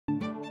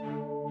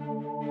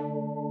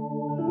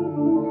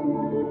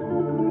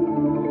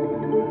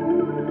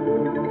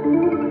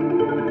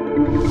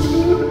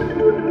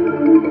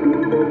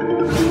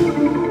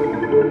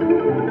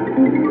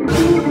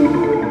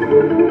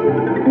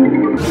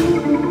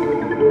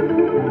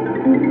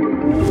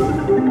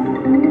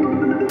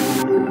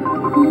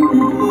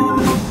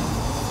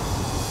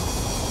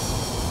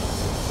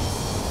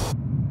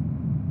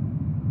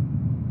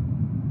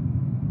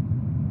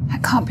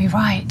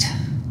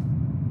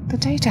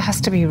data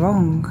has to be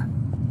wrong.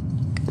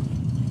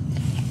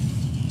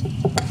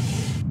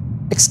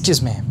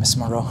 Excuse me, Miss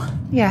Moreau.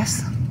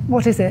 Yes,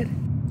 what is it?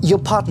 Your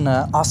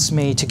partner asked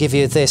me to give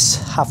you this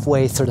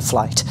halfway through the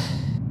flight.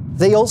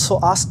 They also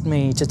asked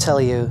me to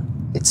tell you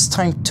it's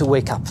time to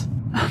wake up.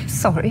 I'm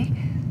sorry.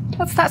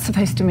 What's that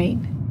supposed to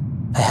mean?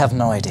 I have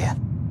no idea.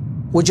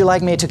 Would you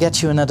like me to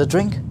get you another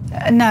drink?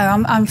 No,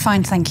 I'm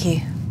fine, thank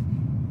you.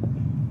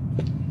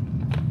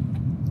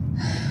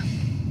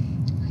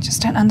 I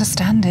just don't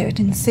understand it.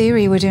 In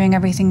theory, we're doing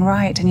everything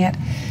right, and yet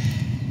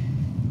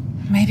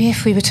maybe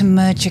if we were to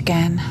merge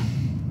again.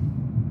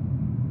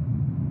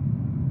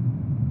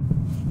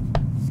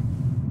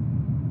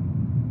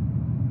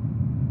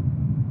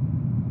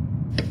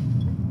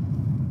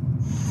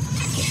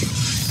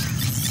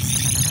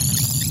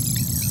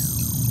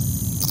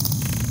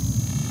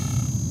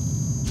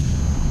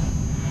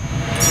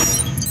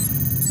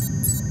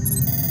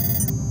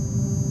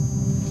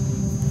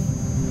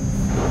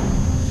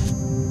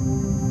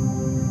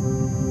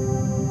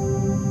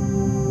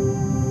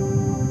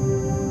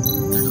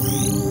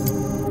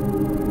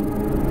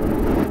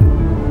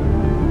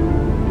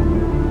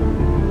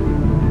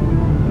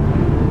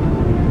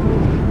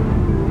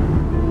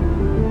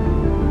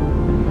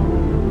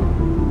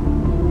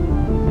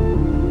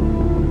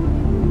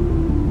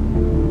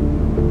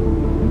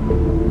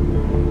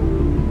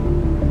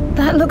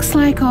 That looks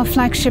like our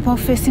flagship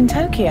office in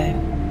Tokyo.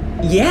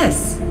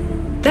 Yes,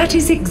 that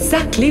is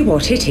exactly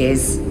what it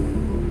is.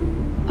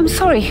 I'm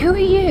sorry, who are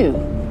you?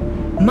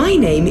 My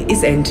name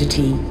is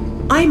Entity.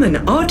 I'm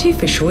an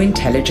artificial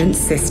intelligence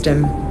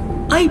system.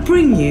 I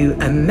bring you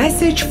a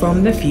message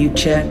from the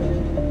future.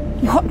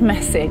 What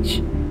message?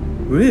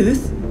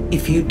 Ruth,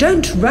 if you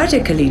don't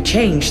radically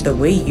change the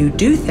way you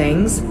do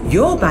things,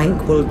 your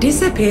bank will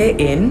disappear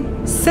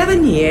in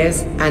 7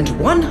 years and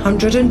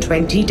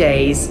 120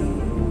 days.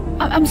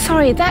 I'm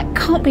sorry, that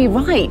can't be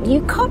right.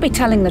 You can't be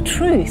telling the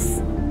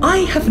truth. I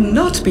have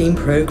not been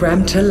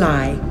programmed to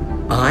lie.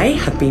 I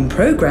have been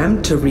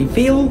programmed to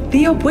reveal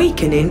the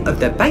awakening of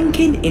the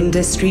banking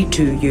industry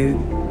to you.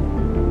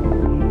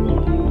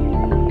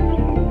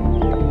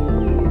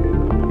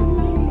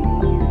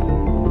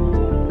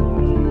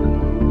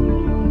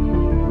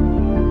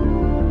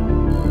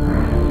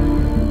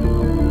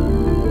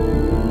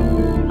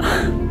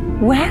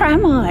 Where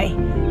am I?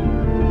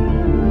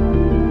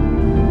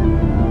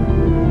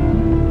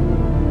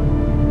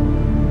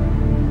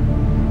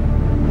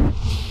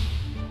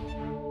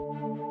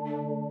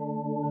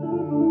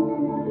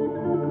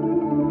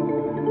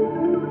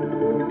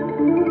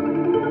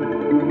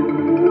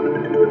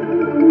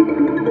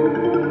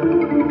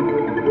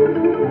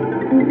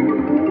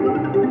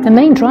 The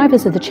main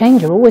drivers of the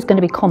change are always going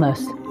to be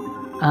commerce.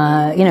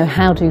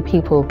 How do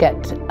people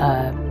get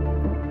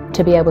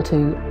to be able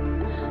to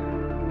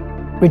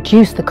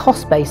reduce the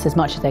cost base as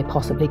much as they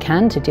possibly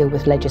can to deal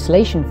with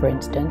legislation, for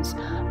instance,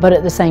 but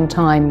at the same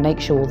time make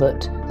sure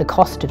that the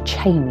cost of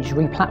change,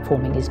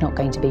 replatforming, is not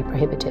going to be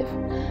prohibitive.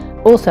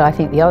 Also, I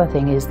think the other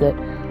thing is that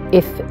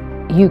if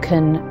you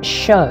can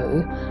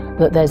show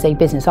that there's a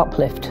business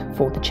uplift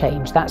for the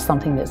change, that's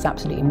something that's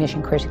absolutely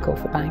mission critical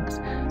for banks.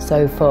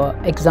 So for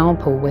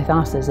example, with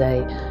us as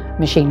a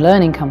machine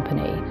learning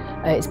company,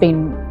 it's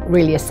been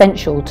really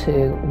essential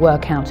to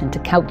work out and to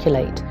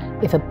calculate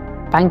if a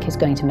bank is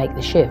going to make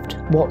the shift,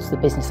 what's the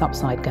business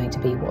upside going to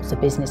be, what's the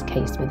business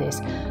case for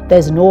this.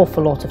 There's an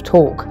awful lot of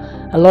talk,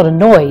 a lot of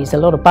noise, a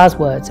lot of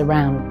buzzwords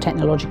around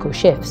technological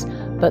shifts,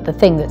 but the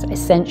thing that's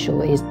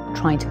essential is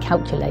trying to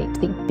calculate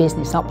the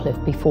business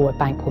uplift before a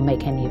bank will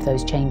make any of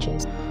those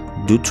changes.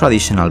 Do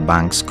traditional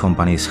banks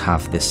companies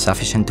have the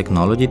sufficient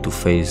technology to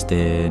face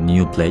the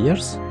new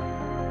players?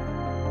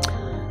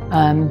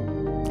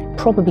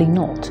 Probably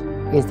not,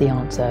 is the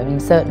answer. I mean,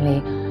 certainly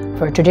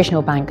for a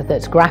traditional bank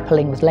that's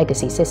grappling with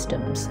legacy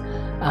systems,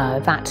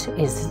 that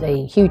is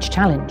a huge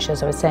challenge.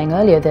 As I was saying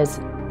earlier, there's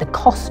the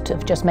cost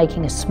of just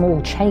making a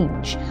small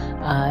change.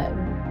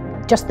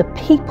 Just the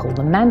people,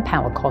 the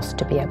manpower cost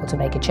to be able to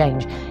make a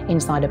change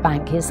inside a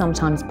bank is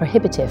sometimes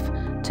prohibitive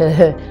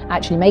to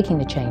actually making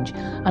the change.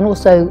 And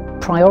also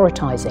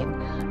prioritizing.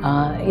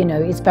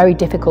 It's very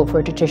difficult for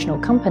a traditional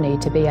company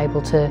to be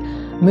able to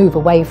move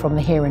away from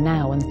the here and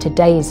now and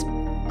today's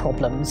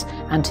problems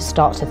and to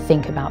start to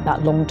think about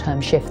that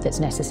long-term shift that's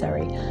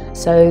necessary.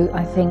 So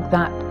I think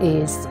that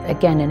is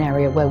again an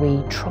area where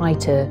we try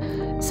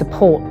to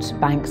support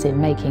banks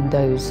in making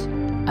those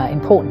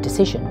important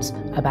decisions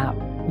about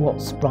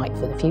what's right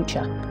for the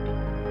future.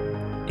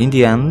 In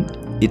the end,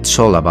 it's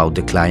all about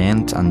the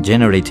client and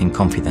generating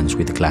confidence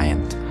with the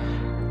client.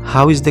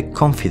 How is the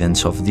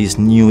confidence of this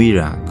new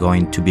era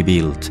going to be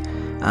built,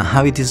 and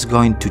how it is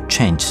going to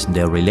change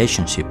their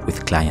relationship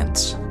with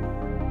clients?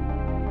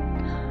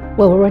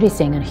 Well, we're already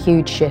seeing a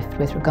huge shift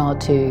with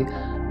regard to,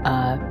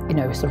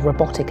 sort of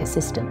robotic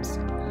assistance.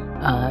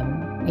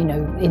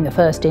 In the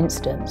first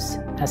instance,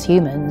 as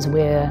humans,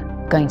 we're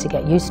going to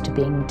get used to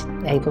being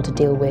able to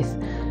deal with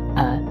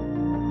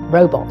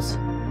robots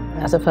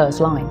as a first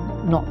line,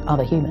 not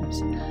other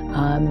humans.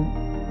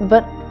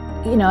 But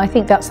I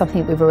think that's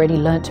something we've already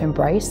learned to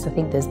embrace. I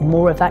think there's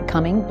more of that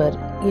coming, but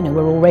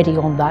we're already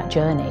on that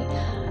journey.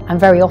 And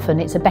very often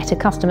it's a better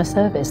customer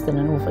service than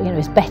an awful,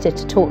 it's better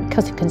to talk,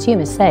 because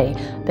consumers say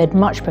they'd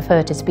much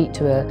prefer to speak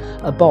to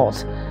a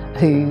bot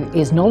who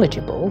is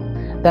knowledgeable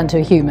than to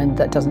a human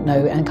that doesn't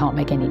know and can't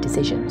make any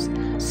decisions.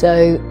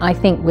 So I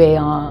think we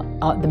are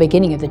at the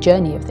beginning of the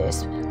journey of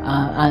this,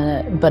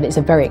 but it's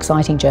a very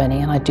exciting journey,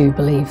 and I do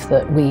believe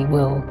that we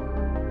will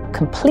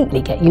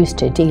completely get used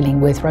to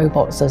dealing with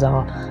robots as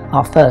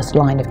our first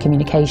line of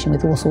communication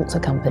with all sorts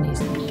of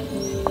companies.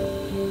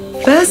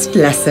 First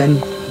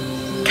lesson.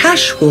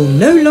 Cash will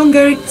no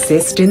longer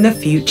exist in the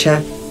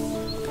future.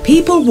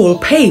 People will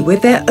pay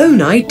with their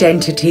own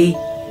identity.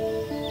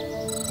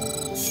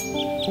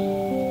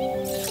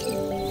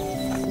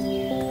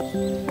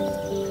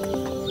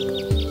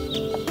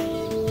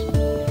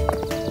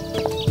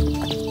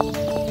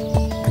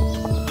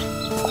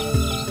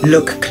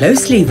 Look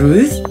closely,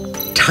 Ruth.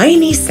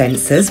 Tiny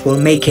sensors will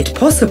make it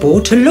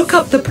possible to look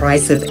up the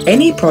price of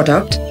any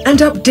product and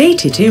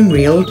update it in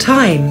real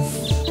time.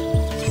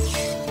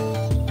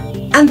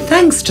 And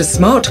thanks to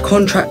smart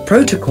contract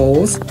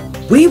protocols,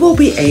 we will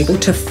be able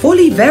to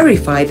fully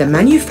verify the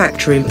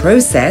manufacturing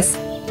process,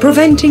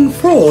 preventing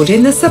fraud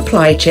in the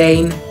supply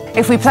chain.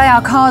 If we play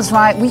our cards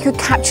right, we could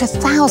capture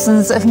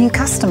thousands of new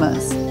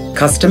customers.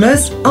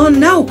 Customers are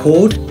now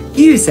called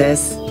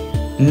users.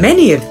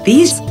 Many of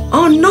these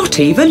are not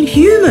even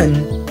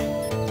human.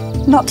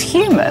 Not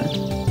human?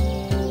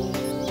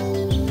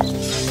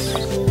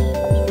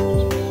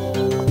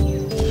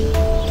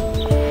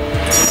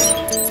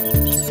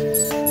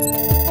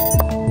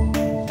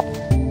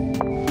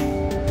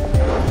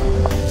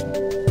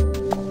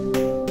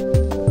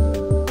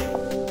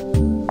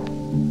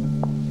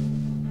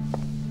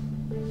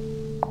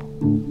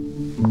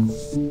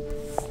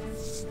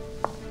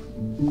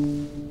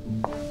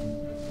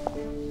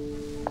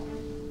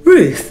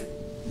 Ruth,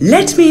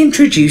 let me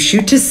introduce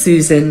you to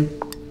Susan.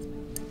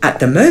 At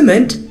the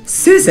moment,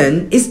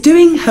 Susan is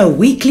doing her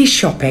weekly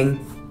shopping.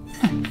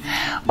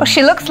 Well,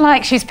 she looks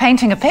like she's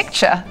painting a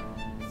picture.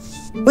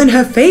 When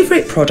her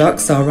favourite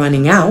products are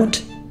running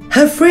out,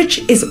 her fridge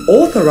is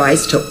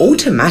authorised to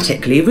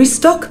automatically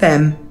restock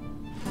them.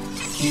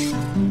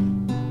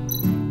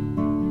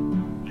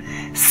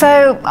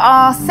 So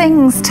our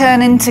things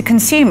turn into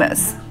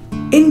consumers?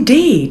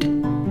 Indeed.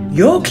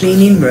 Your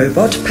cleaning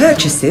robot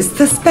purchases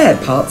the spare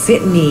parts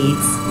it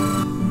needs.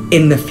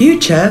 In the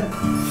future,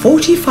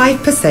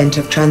 45%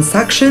 of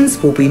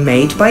transactions will be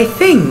made by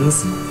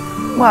things.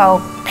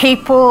 Well,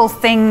 people,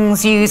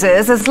 things,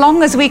 users, as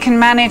long as we can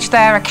manage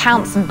their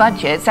accounts and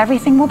budgets,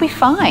 everything will be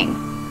fine.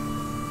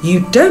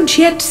 You don't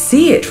yet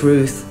see it,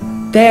 Ruth.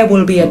 There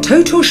will be a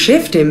total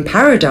shift in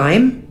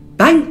paradigm.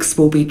 Banks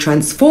will be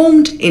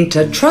transformed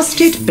into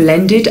trusted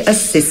blended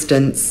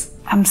assistants.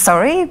 I'm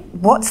sorry,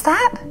 what's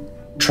that?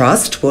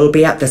 Trust will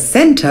be at the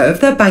centre of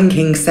the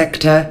banking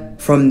sector.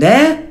 From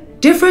there,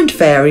 different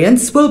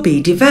variants will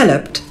be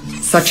developed,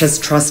 such as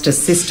trust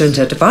assistant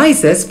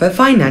advisors for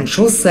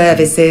financial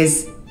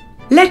services.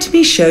 Let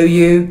me show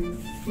you.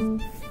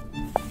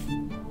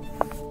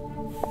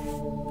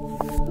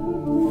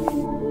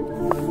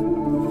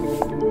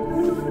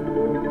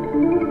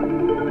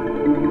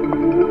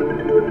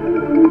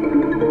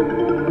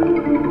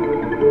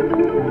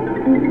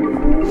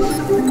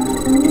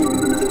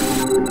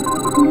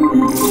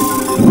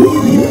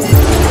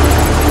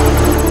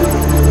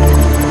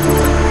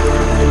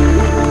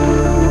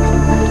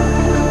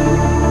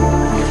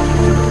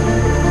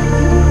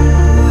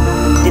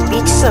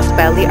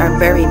 Bali are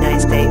very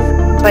nice, Dave.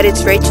 But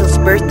it's Rachel's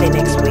birthday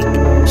next week.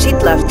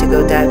 She'd love to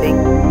go diving.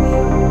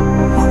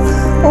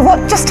 Well,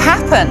 what just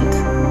happened?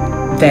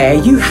 There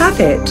you have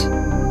it.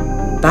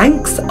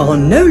 Banks are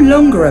no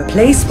longer a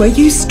place where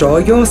you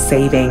store your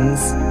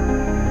savings.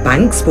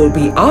 Banks will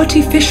be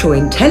artificial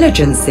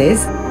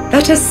intelligences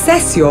that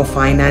assess your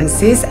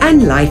finances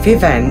and life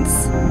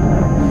events.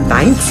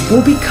 Banks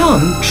will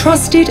become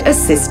trusted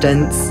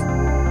assistants.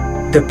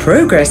 The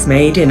progress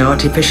made in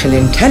artificial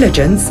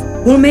intelligence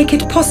will make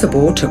it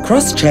possible to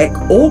cross-check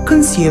all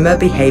consumer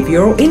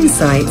behavioral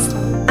insights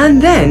and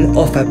then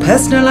offer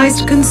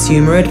personalized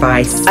consumer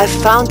advice. I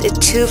found a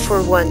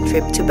 2-for-1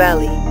 trip to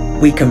Bali.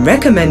 We can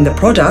recommend the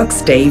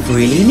products Dave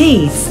really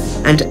needs,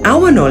 and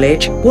our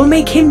knowledge will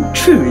make him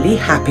truly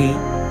happy.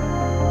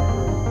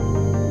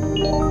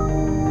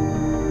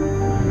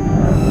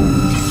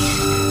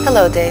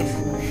 Hello, Dave.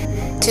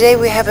 Today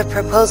we have a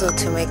proposal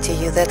to make to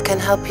you that can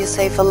help you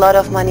save a lot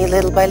of money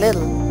little by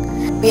little.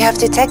 We have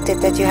detected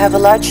that you have a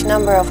large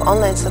number of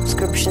online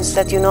subscriptions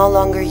that you no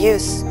longer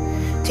use.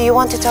 Do you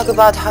want to talk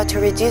about how to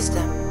reduce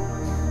them?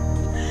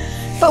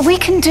 But we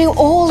can do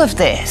all of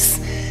this.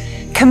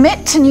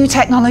 Commit to new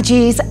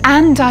technologies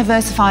and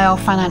diversify our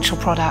financial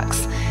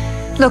products.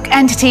 Look,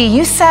 Entity,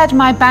 you said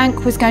my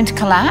bank was going to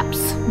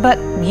collapse, but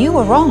you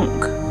were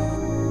wrong.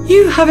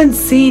 You haven't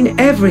seen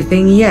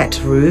everything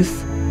yet,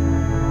 Ruth.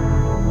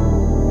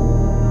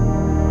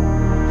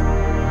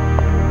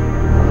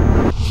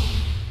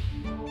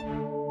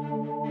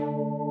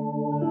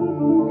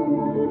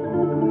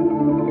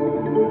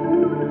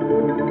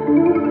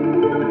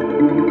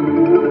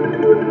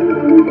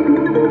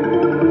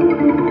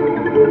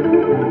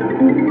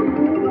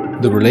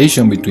 The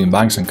relation between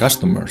banks and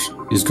customers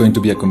is going to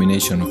be a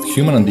combination of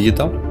human and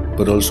digital,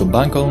 but also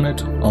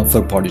bank-owned and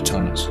third-party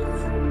channels.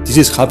 This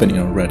is happening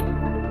already.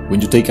 When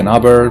you take an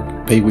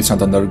Uber, pay with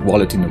Santander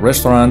wallet in a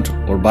restaurant,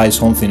 or buy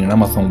something in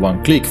Amazon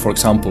one click, for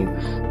example,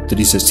 there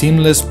is a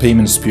seamless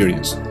payment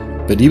experience.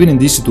 But even in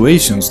these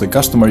situations, the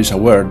customer is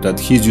aware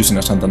that he is using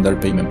a Santander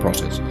payment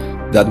process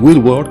that will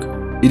work,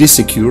 it is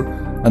secure,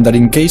 and that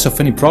in case of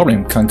any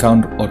problem can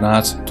count on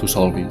us to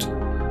solve it.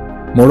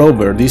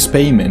 Moreover, this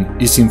payment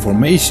is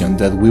information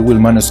that we will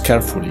manage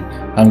carefully,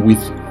 and with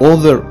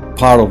other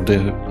part of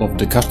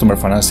the customer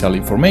financial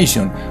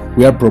information,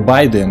 we are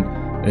providing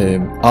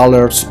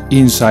alerts,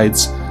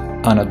 insights,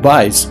 and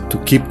advice to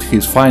keep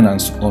his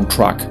finance on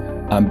track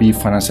and be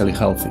financially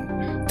healthy.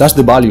 That's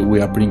the value we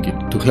are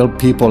bringing to help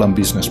people and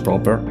business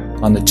prosper,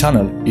 and the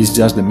channel is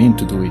just the means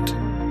to do it.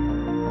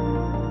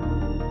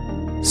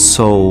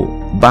 So,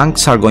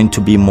 banks are going to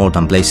be more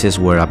than places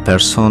where a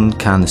person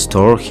can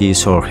store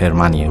his or her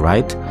money,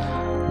 right?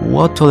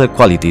 What other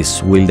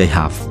qualities will they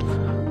have?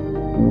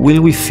 Will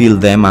we feel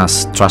them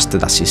as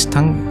trusted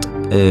assistant,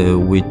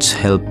 which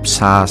helps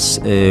us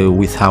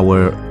with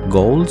our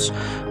goals?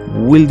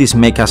 Will this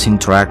make us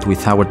interact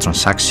with our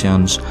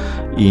transactions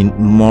in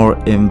more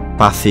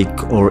empathic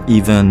or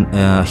even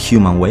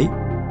human way?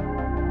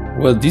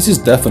 Well, this is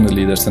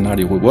definitely the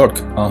scenario we work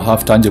and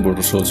have tangible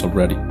results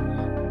already.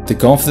 The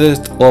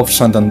concept of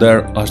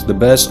Santander as the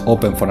best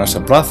open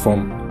financial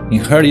platform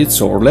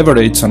inherits or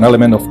leverages an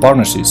element of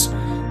partnerships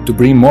to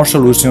bring more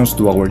solutions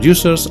to our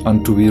users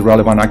and to be a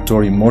relevant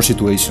actor in more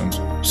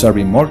situations,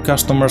 serving more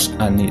customers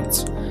and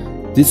needs.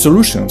 These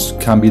solutions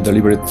can be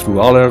delivered through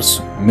alerts,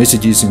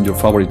 messages in your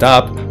favorite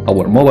app,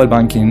 our mobile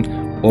banking,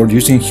 or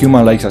using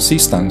human-like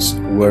assistants,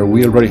 where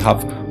we already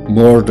have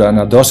more than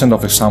a dozen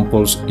of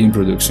examples in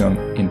production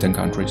in 10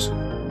 countries.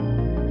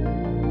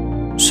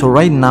 So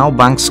right now,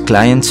 banks'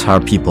 clients are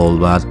people,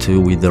 but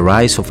with the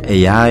rise of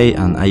AI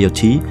and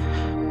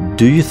IoT,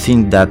 do you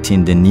think that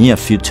in the near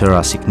future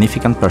a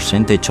significant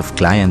percentage of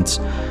clients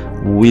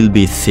will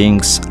be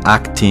things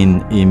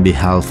acting in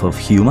behalf of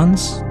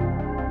humans?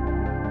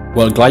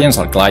 Well, clients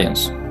are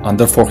clients, and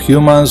therefore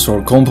humans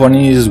or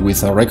companies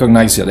with a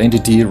recognized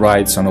identity,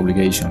 rights and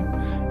obligation.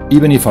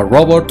 Even if a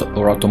robot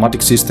or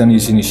automatic system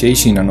is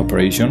initiating an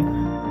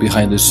operation,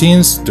 behind the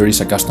scenes there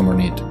is a customer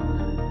need.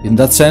 In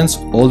that sense,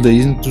 all the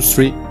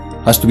industry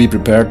has to be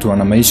prepared to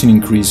an amazing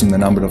increase in the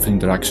number of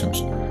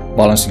interactions,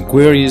 balancing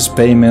queries,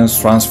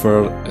 payments,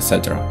 transfer,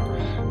 etc.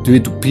 Due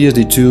to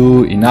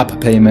PSD2,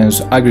 in-app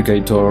payments,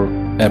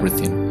 aggregator,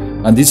 everything.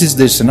 And this is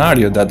the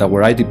scenario that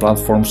our IT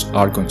platforms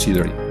are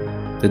considering.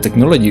 The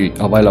technology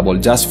available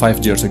just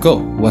 5 years ago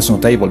was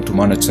not able to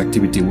manage the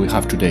activity we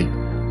have today,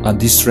 and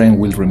this trend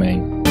will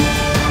remain.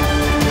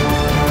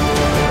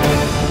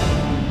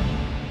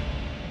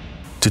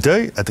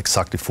 Today, at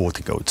exactly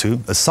 14:02,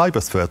 a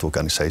cyber threat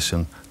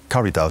organization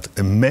carried out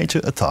a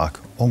major attack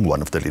on one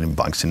of the leading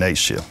banks in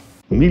Asia.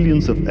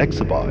 Millions of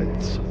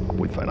exabytes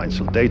with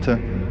financial data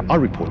are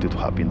reported to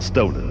have been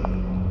stolen.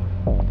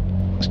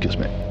 Excuse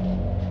me.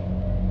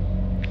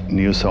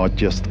 News are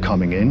just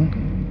coming in.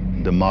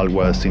 The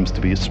malware seems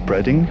to be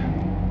spreading.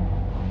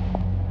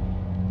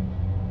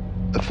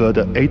 A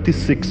further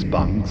 86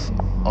 banks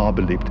are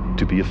believed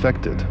to be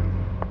affected.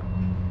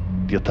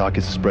 The attack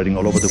is spreading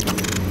all over the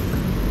world.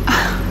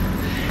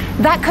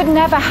 That could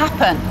never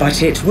happen.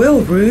 But it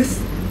will, Ruth.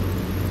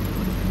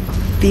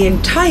 The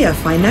entire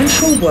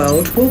financial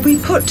world will be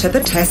put to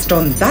the test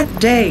on that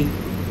day.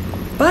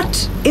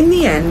 But in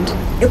the end,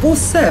 it will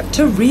serve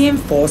to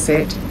reinforce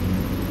it.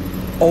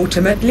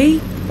 Ultimately,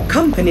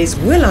 companies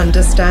will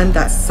understand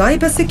that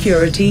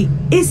cybersecurity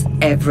is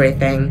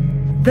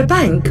everything. The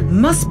bank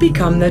must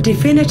become the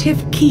definitive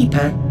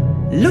keeper.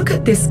 Look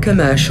at this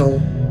commercial,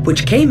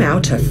 which came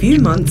out a few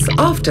months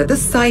after the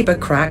cyber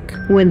crack.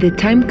 When the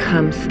time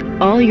comes,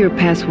 all your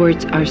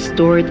passwords are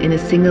stored in a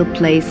single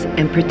place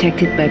and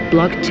protected by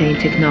blockchain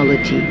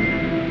technology,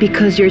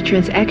 because your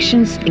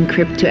transactions in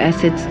crypto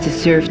assets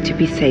deserve to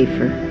be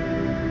safer.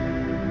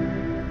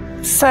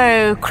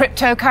 So,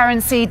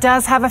 cryptocurrency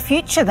does have a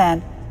future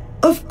then?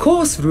 Of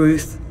course,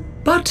 Ruth.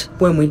 But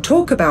when we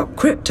talk about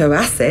crypto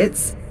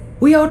assets,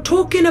 we are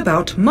talking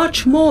about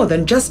much more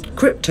than just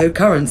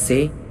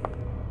cryptocurrency.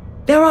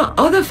 There are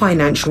other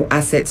financial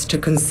assets to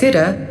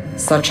consider,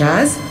 such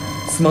as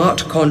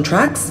smart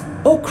contracts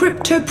or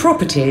crypto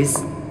properties.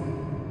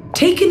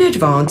 Taking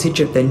advantage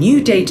of the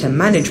new data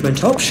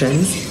management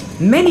options,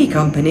 many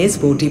companies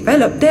will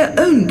develop their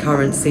own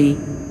currency.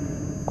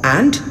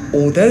 And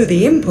although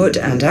the input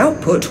and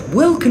output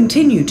will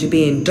continue to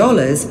be in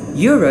dollars,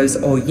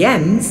 euros or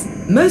yens,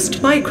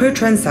 most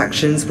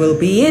microtransactions will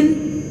be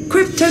in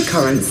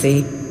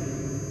cryptocurrency.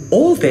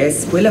 All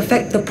this will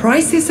affect the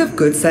prices of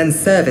goods and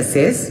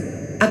services,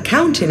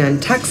 accounting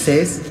and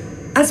taxes,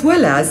 as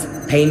well as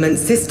payment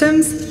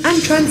systems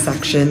and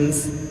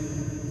transactions.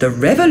 The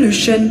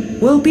revolution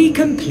will be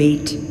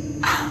complete.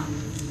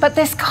 But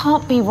this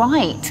can't be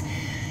right.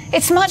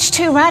 It's much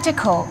too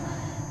radical.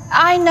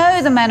 I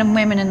know the men and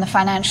women in the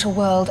financial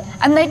world,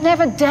 and they'd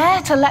never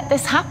dare to let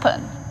this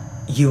happen.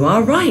 You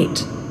are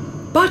right.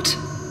 But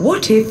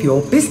what if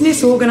your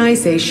business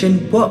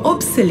organization were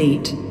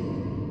obsolete?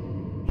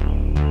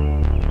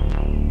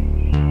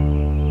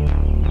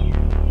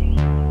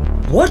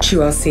 What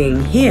you are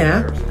seeing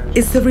here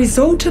is the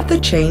result of the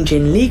change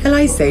in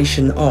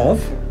legalization of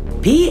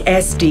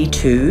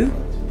PSD2,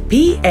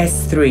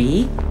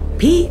 PS3,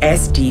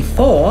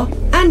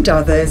 PSD4 and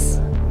others.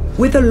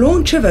 With the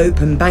launch of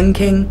open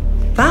banking,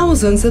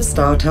 thousands of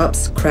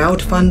startups,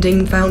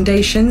 crowdfunding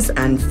foundations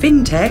and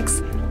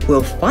fintechs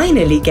will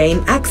finally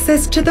gain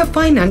access to the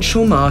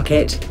financial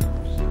market.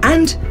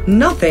 And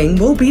nothing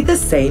will be the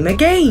same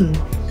again.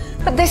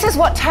 But this is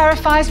what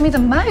terrifies me the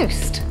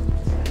most.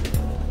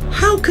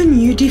 How can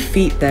you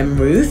defeat them,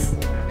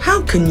 Ruth?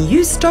 How can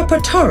you stop a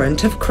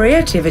torrent of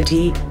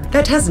creativity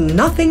that has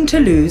nothing to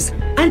lose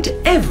and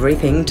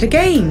everything to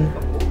gain?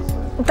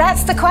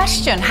 That's the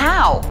question.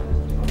 How?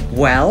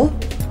 Well,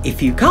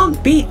 if you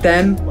can't beat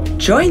them,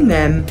 join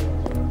them.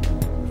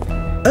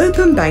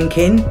 Open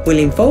banking will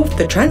involve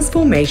the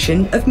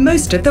transformation of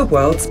most of the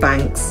world's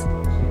banks.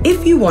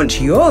 If you want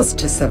yours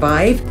to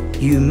survive,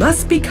 you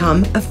must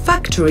become a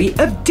factory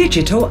of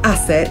digital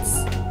assets.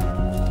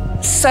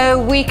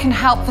 So we can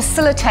help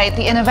facilitate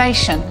the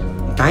innovation.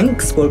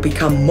 Banks will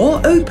become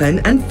more open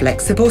and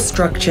flexible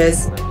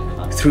structures.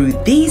 Through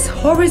these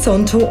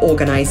horizontal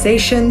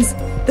organizations,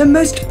 the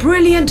most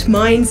brilliant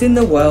minds in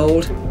the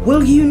world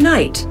will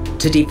unite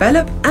to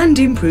develop and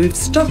improve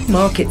stock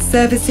market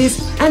services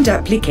and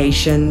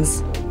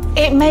applications.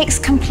 It makes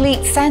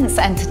complete sense,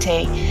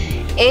 Entity.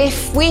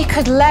 If we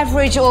could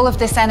leverage all of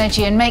this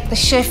energy and make the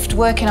shift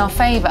work in our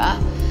favor,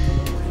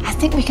 I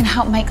think we can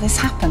help make this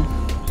happen.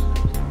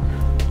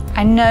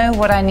 I know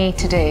what I need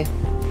to do.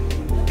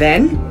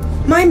 Then,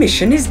 my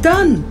mission is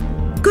done.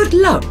 Good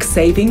luck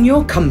saving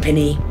your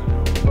company.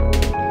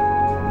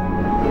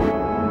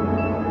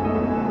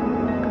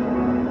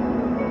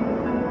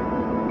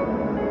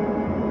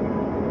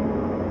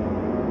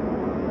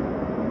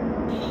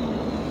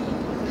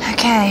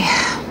 Okay,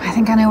 I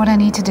think I know what I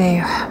need to do.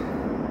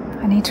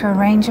 I need to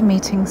arrange a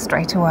meeting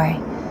straight away.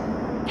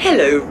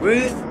 Hello,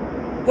 Ruth.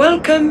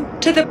 Welcome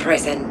to the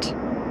present.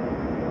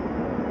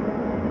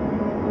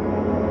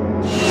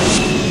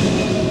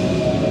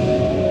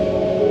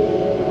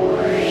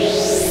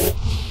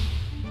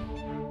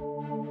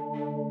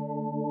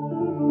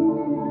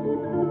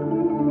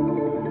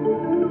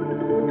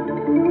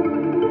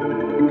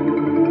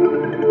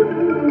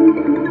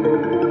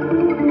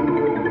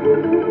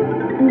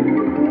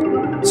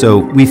 So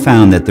we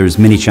found that there's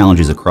many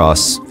challenges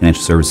across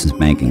financial services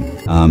banking.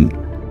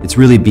 It's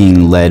really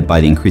being led by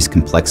the increased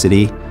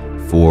complexity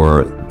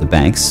for the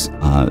banks,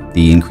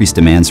 the increased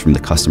demands from the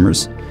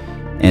customers.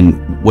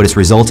 And what it's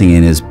resulting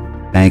in is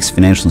banks,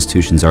 financial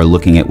institutions are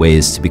looking at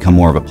ways to become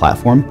more of a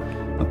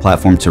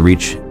platform to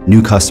reach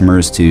new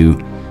customers, to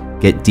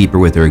get deeper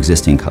with their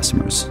existing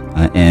customers.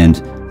 And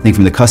I think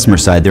from the customer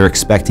side, they're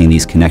expecting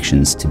these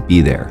connections to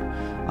be there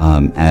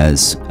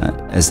as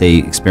they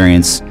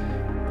experience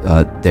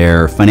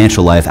their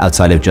financial life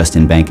outside of just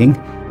in banking.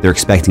 They're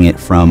expecting it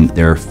from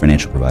their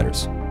financial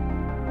providers.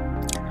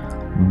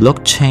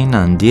 Blockchain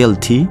and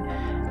DLT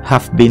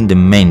have been the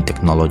main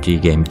technology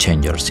game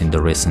changers in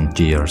the recent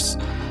years.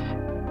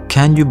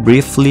 Can you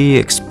briefly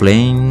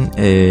explain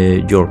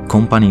your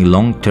company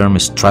long-term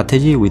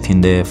strategy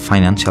within the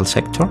financial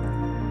sector?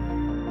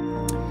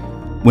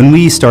 When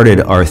we started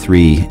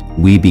R3,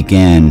 we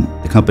began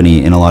the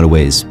company in a lot of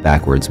ways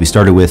backwards. We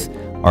started with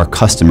our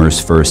customers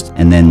first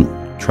and then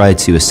tried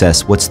to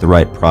assess what's the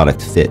right product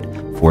fit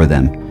for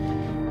them.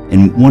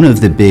 And one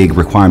of the big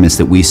requirements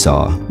that we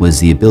saw was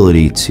the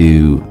ability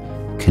to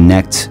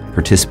connect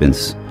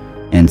participants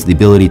and the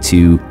ability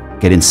to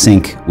get in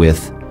sync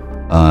with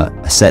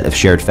a set of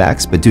shared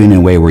facts, but doing it in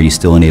a way where you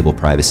still enable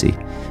privacy.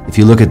 If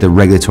you look at the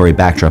regulatory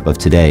backdrop of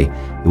today,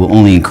 it will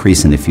only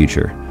increase in the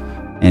future.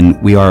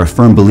 And we are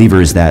firm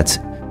believers that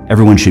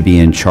everyone should be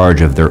in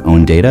charge of their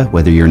own data,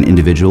 whether you're an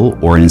individual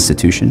or an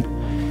institution.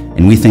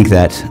 And we think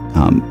that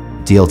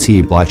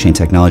DLT, blockchain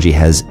technology,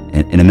 has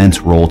an immense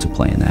role to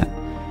play in that.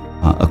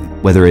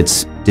 Whether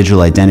it's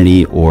digital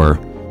identity or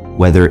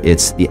whether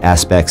it's the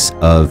aspects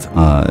of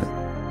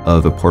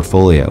a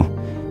portfolio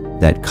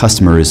that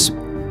customers,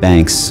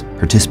 banks,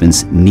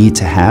 participants need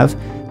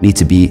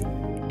to be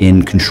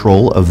in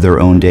control of their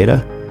own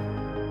data,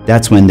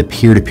 that's when the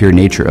peer-to-peer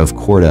nature of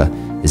Corda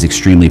is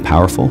extremely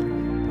powerful.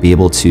 Be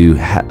able to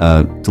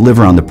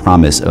deliver on the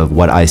promise of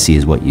what I see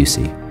is what you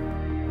see.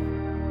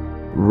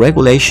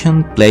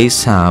 Regulation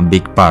plays a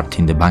big part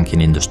in the banking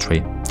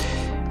industry.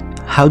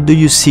 How do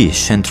you see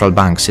central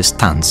banks'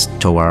 stance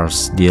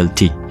towards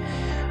DLT?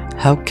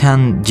 How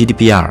can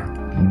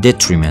GDPR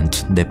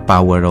detriment the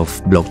power of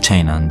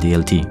blockchain and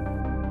DLT?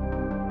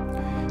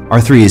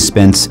 R3 has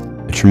spent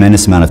a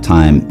tremendous amount of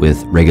time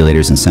with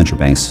regulators and central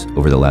banks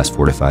over the last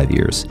 4 to 5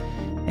 years.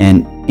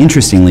 And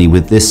interestingly,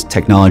 with this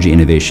technology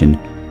innovation,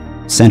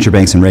 central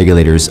banks and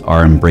regulators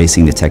are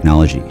embracing the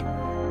technology.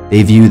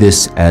 They view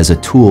this as a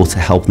tool to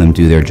help them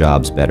do their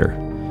jobs better.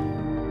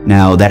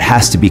 Now, that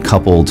has to be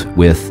coupled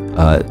with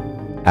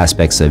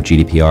aspects of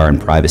GDPR and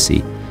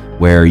privacy,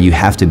 where you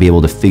have to be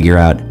able to figure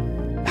out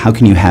how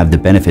can you have the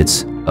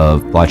benefits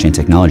of blockchain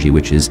technology,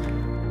 which is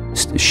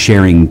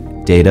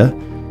sharing data,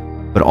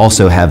 but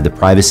also have the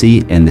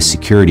privacy and the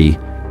security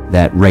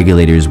that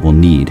regulators will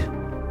need?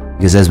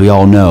 Because as we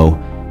all know,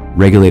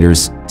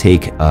 regulators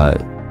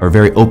are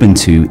very open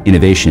to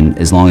innovation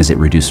as long as it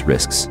reduces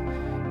risks.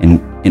 And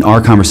in our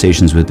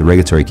conversations with the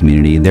regulatory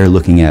community, they're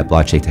looking at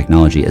blockchain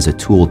technology as a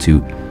tool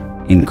to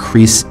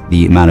increase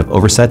the amount of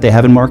oversight they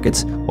have in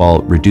markets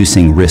while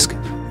reducing risk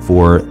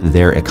for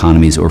their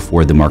economies or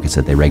for the markets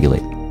that they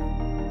regulate.